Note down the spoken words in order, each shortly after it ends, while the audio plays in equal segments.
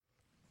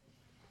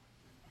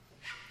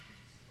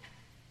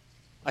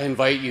I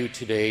invite you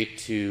today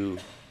to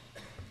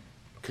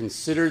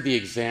consider the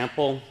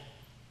example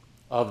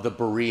of the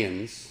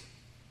Bereans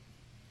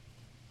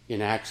in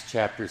Acts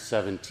chapter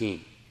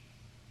 17.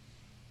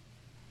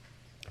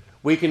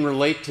 We can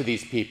relate to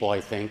these people, I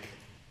think,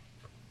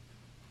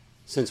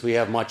 since we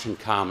have much in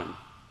common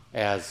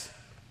as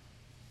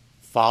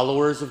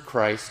followers of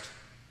Christ,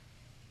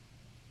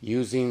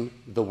 using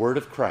the word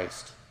of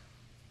Christ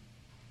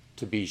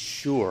to be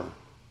sure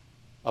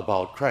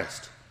about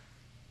Christ.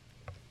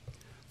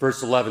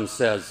 Verse 11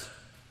 says,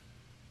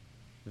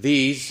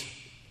 "These,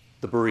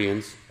 the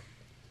Bereans,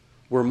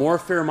 were more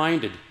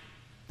fair-minded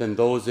than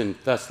those in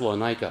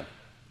Thessalonica,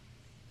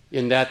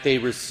 in that they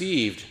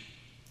received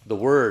the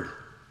word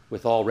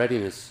with all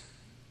readiness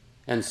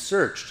and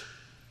searched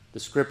the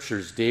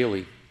Scriptures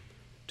daily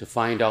to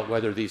find out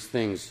whether these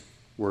things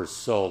were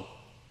so."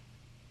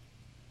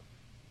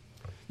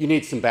 You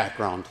need some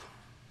background.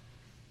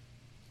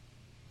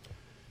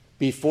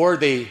 Before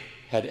they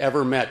had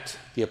ever met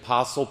the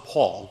Apostle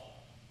Paul,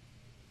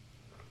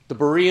 the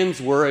Bereans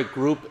were a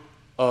group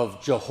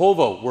of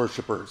Jehovah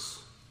worshipers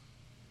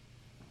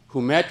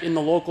who met in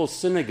the local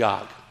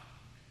synagogue,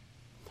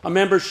 a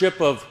membership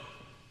of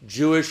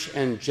Jewish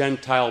and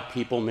Gentile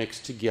people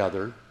mixed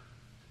together.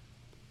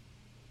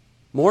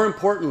 More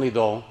importantly,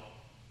 though,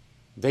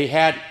 they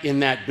had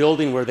in that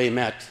building where they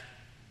met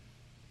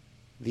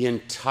the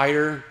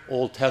entire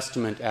Old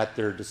Testament at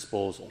their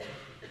disposal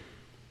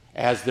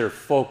as their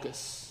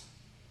focus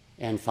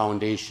and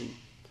foundation.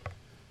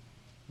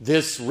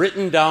 This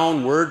written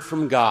down word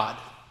from God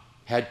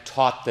had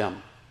taught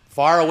them,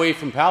 far away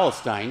from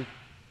Palestine,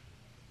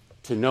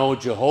 to know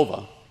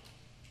Jehovah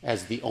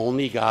as the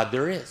only God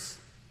there is,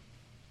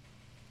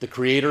 the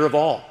creator of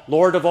all,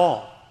 Lord of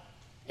all,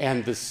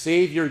 and the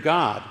Savior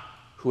God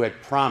who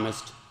had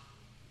promised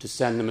to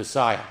send the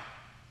Messiah.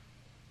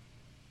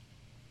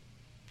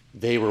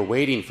 They were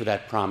waiting for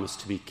that promise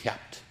to be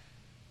kept.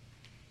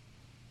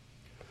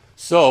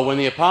 So when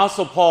the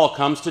Apostle Paul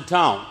comes to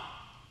town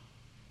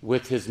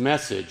with his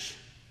message,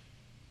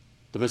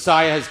 the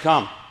Messiah has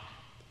come.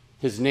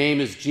 His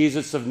name is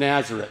Jesus of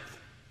Nazareth,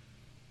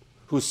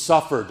 who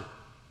suffered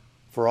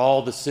for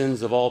all the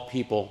sins of all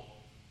people,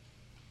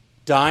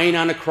 dying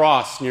on a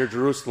cross near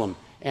Jerusalem,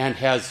 and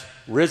has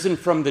risen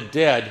from the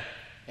dead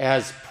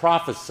as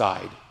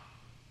prophesied.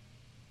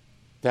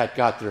 That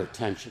got their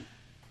attention.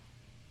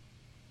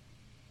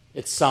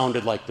 It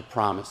sounded like the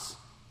promise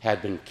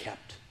had been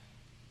kept.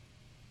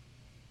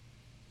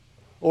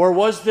 Or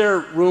was there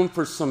room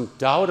for some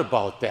doubt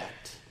about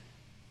that?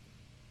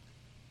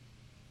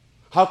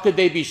 How could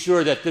they be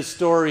sure that this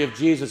story of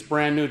Jesus,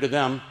 brand new to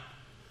them,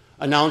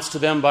 announced to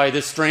them by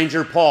this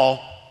stranger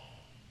Paul,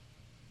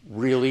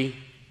 really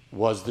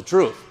was the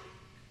truth?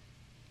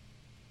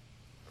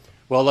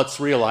 Well, let's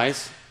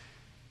realize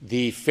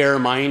the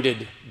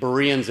fair-minded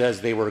Bereans,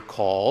 as they were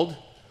called,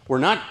 were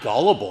not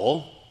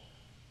gullible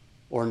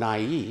or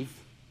naive.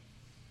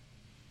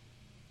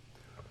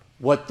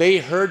 What they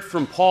heard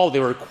from Paul,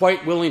 they were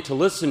quite willing to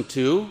listen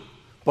to,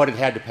 but it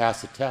had to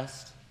pass a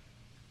test.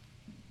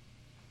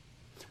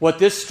 What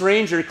this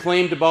stranger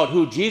claimed about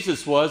who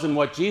Jesus was and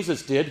what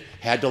Jesus did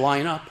had to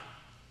line up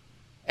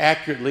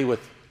accurately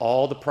with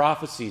all the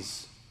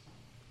prophecies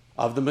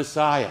of the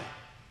Messiah,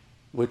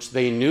 which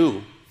they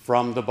knew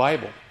from the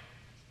Bible.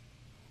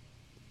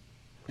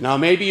 Now,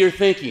 maybe you're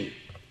thinking,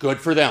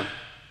 good for them.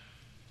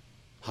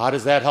 How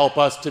does that help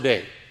us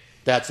today?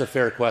 That's a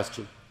fair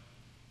question.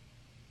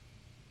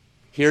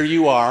 Here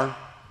you are,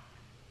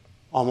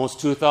 almost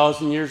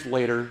 2,000 years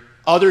later,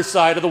 other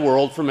side of the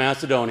world from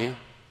Macedonia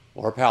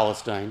or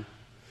Palestine,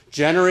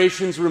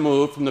 generations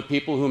removed from the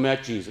people who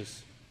met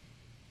Jesus.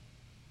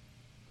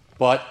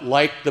 But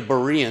like the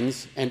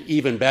Bereans, and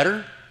even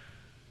better,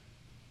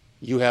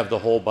 you have the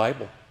whole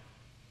Bible,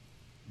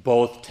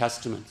 both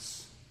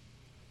testaments,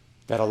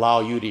 that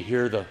allow you to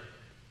hear the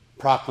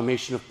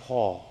proclamation of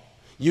Paul.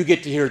 You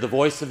get to hear the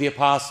voice of the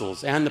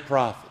apostles and the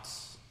prophets,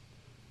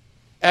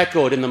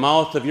 echoed in the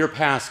mouth of your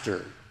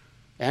pastor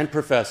and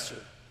professor.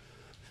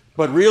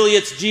 But really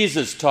it's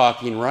Jesus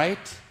talking,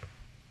 right?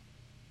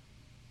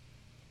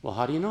 Well,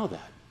 how do you know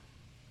that?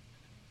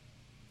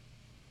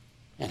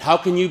 And how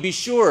can you be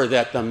sure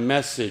that the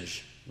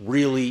message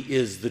really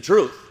is the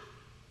truth?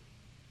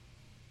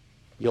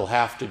 You'll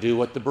have to do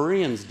what the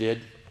Bereans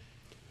did.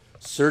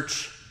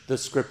 Search the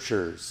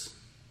Scriptures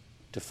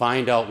to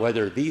find out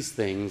whether these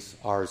things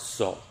are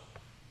so.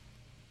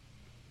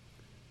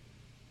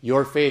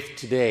 Your faith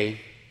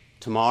today,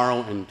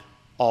 tomorrow, and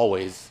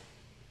always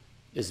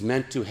is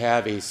meant to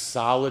have a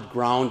solid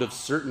ground of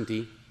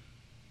certainty.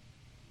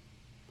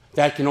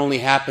 That can only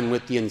happen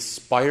with the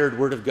inspired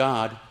Word of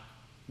God,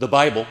 the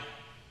Bible,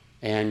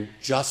 and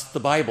just the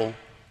Bible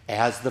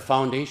as the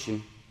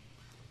foundation.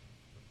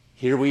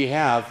 Here we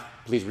have,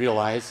 please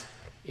realize,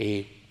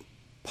 a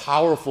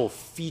powerful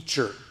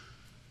feature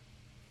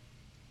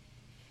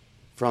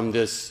from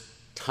this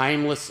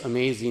timeless,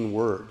 amazing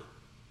Word.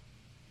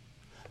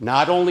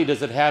 Not only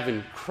does it have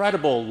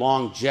incredible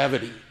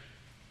longevity,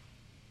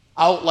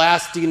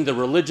 outlasting the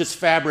religious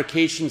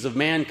fabrications of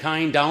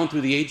mankind down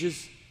through the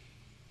ages,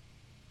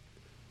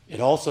 it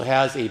also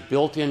has a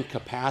built-in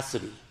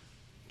capacity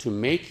to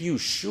make you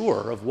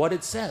sure of what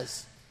it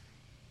says,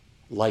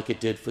 like it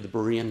did for the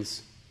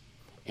Bereans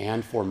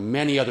and for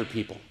many other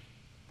people.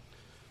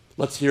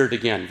 Let's hear it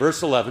again.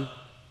 Verse 11,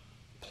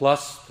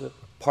 plus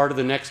part of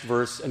the next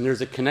verse, and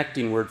there's a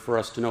connecting word for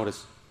us to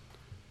notice.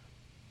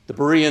 The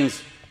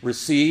Bereans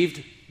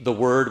received the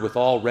word with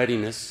all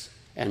readiness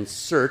and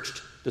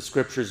searched the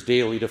Scriptures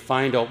daily to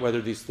find out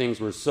whether these things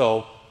were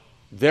so.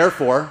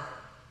 Therefore,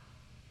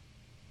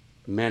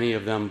 many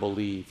of them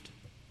believed.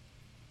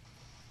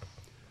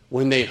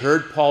 When they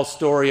heard Paul's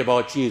story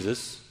about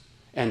Jesus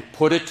and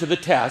put it to the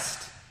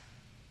test,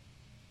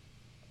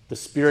 the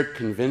Spirit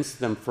convinced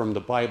them from the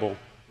Bible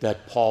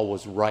that Paul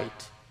was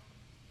right.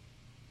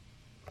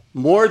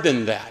 More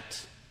than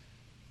that,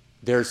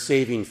 their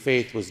saving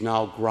faith was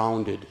now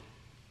grounded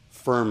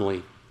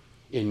firmly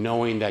in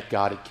knowing that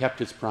God had kept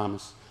his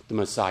promise. The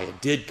Messiah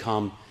did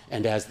come,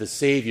 and as the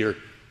Savior,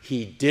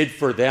 he did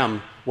for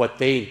them what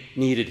they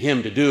needed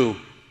him to do: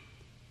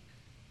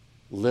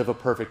 live a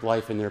perfect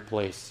life in their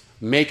place,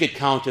 make it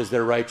count as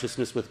their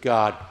righteousness with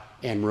God,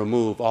 and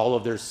remove all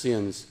of their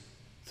sins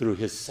through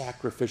his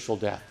sacrificial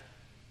death.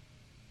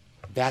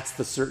 That's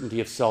the certainty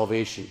of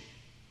salvation,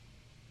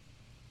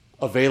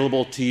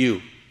 available to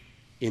you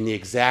in the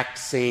exact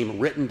same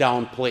written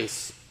down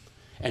place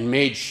and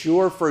made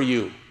sure for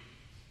you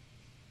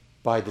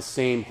by the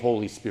same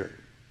Holy Spirit.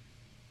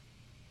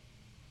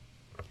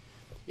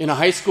 In a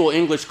high school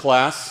English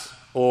class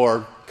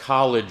or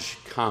college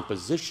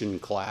composition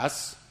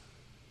class,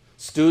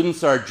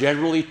 students are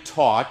generally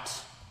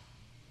taught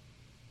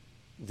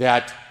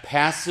that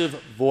passive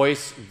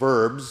voice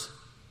verbs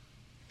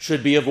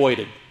should be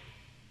avoided.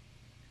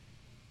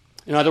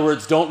 In other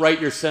words, don't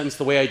write your sentence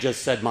the way I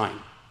just said mine.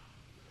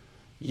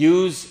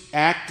 Use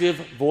active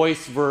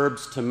voice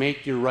verbs to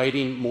make your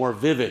writing more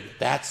vivid.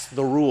 That's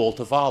the rule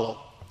to follow.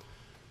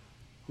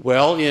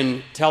 Well,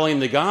 in telling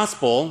the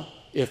gospel,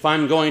 if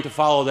I'm going to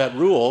follow that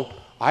rule,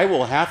 I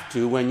will have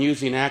to, when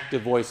using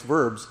active voice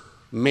verbs,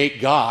 make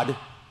God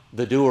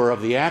the doer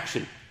of the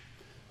action.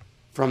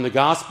 From the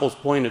gospel's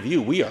point of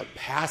view, we are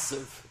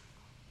passive.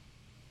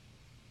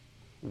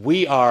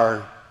 We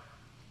are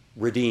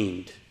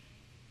redeemed,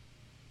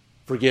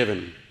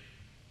 forgiven,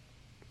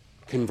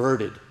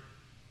 converted,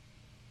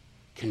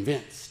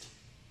 convinced.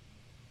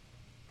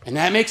 And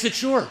that makes it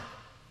sure.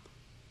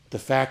 The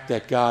fact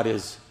that God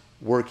is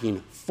working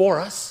for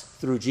us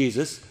through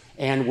Jesus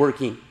and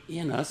working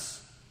in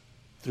us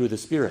through the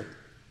Spirit.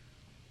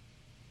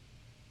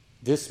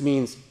 This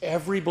means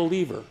every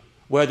believer,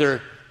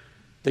 whether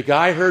the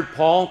guy heard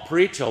Paul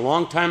preach a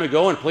long time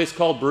ago in a place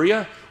called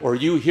Berea, or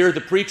you hear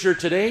the preacher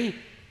today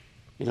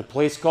in a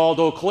place called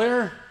Eau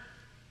Claire,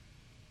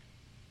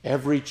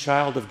 every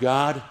child of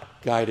God,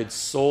 guided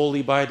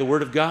solely by the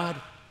Word of God,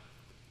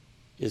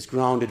 is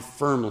grounded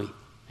firmly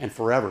and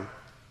forever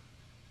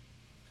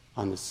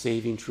on the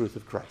saving truth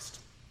of Christ.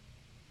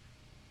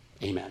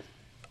 Amen.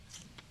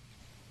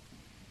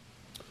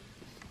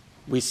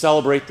 We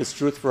celebrate this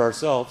truth for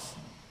ourselves,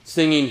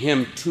 singing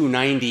hymn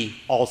 290,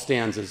 all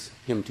stanzas,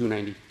 hymn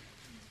 290.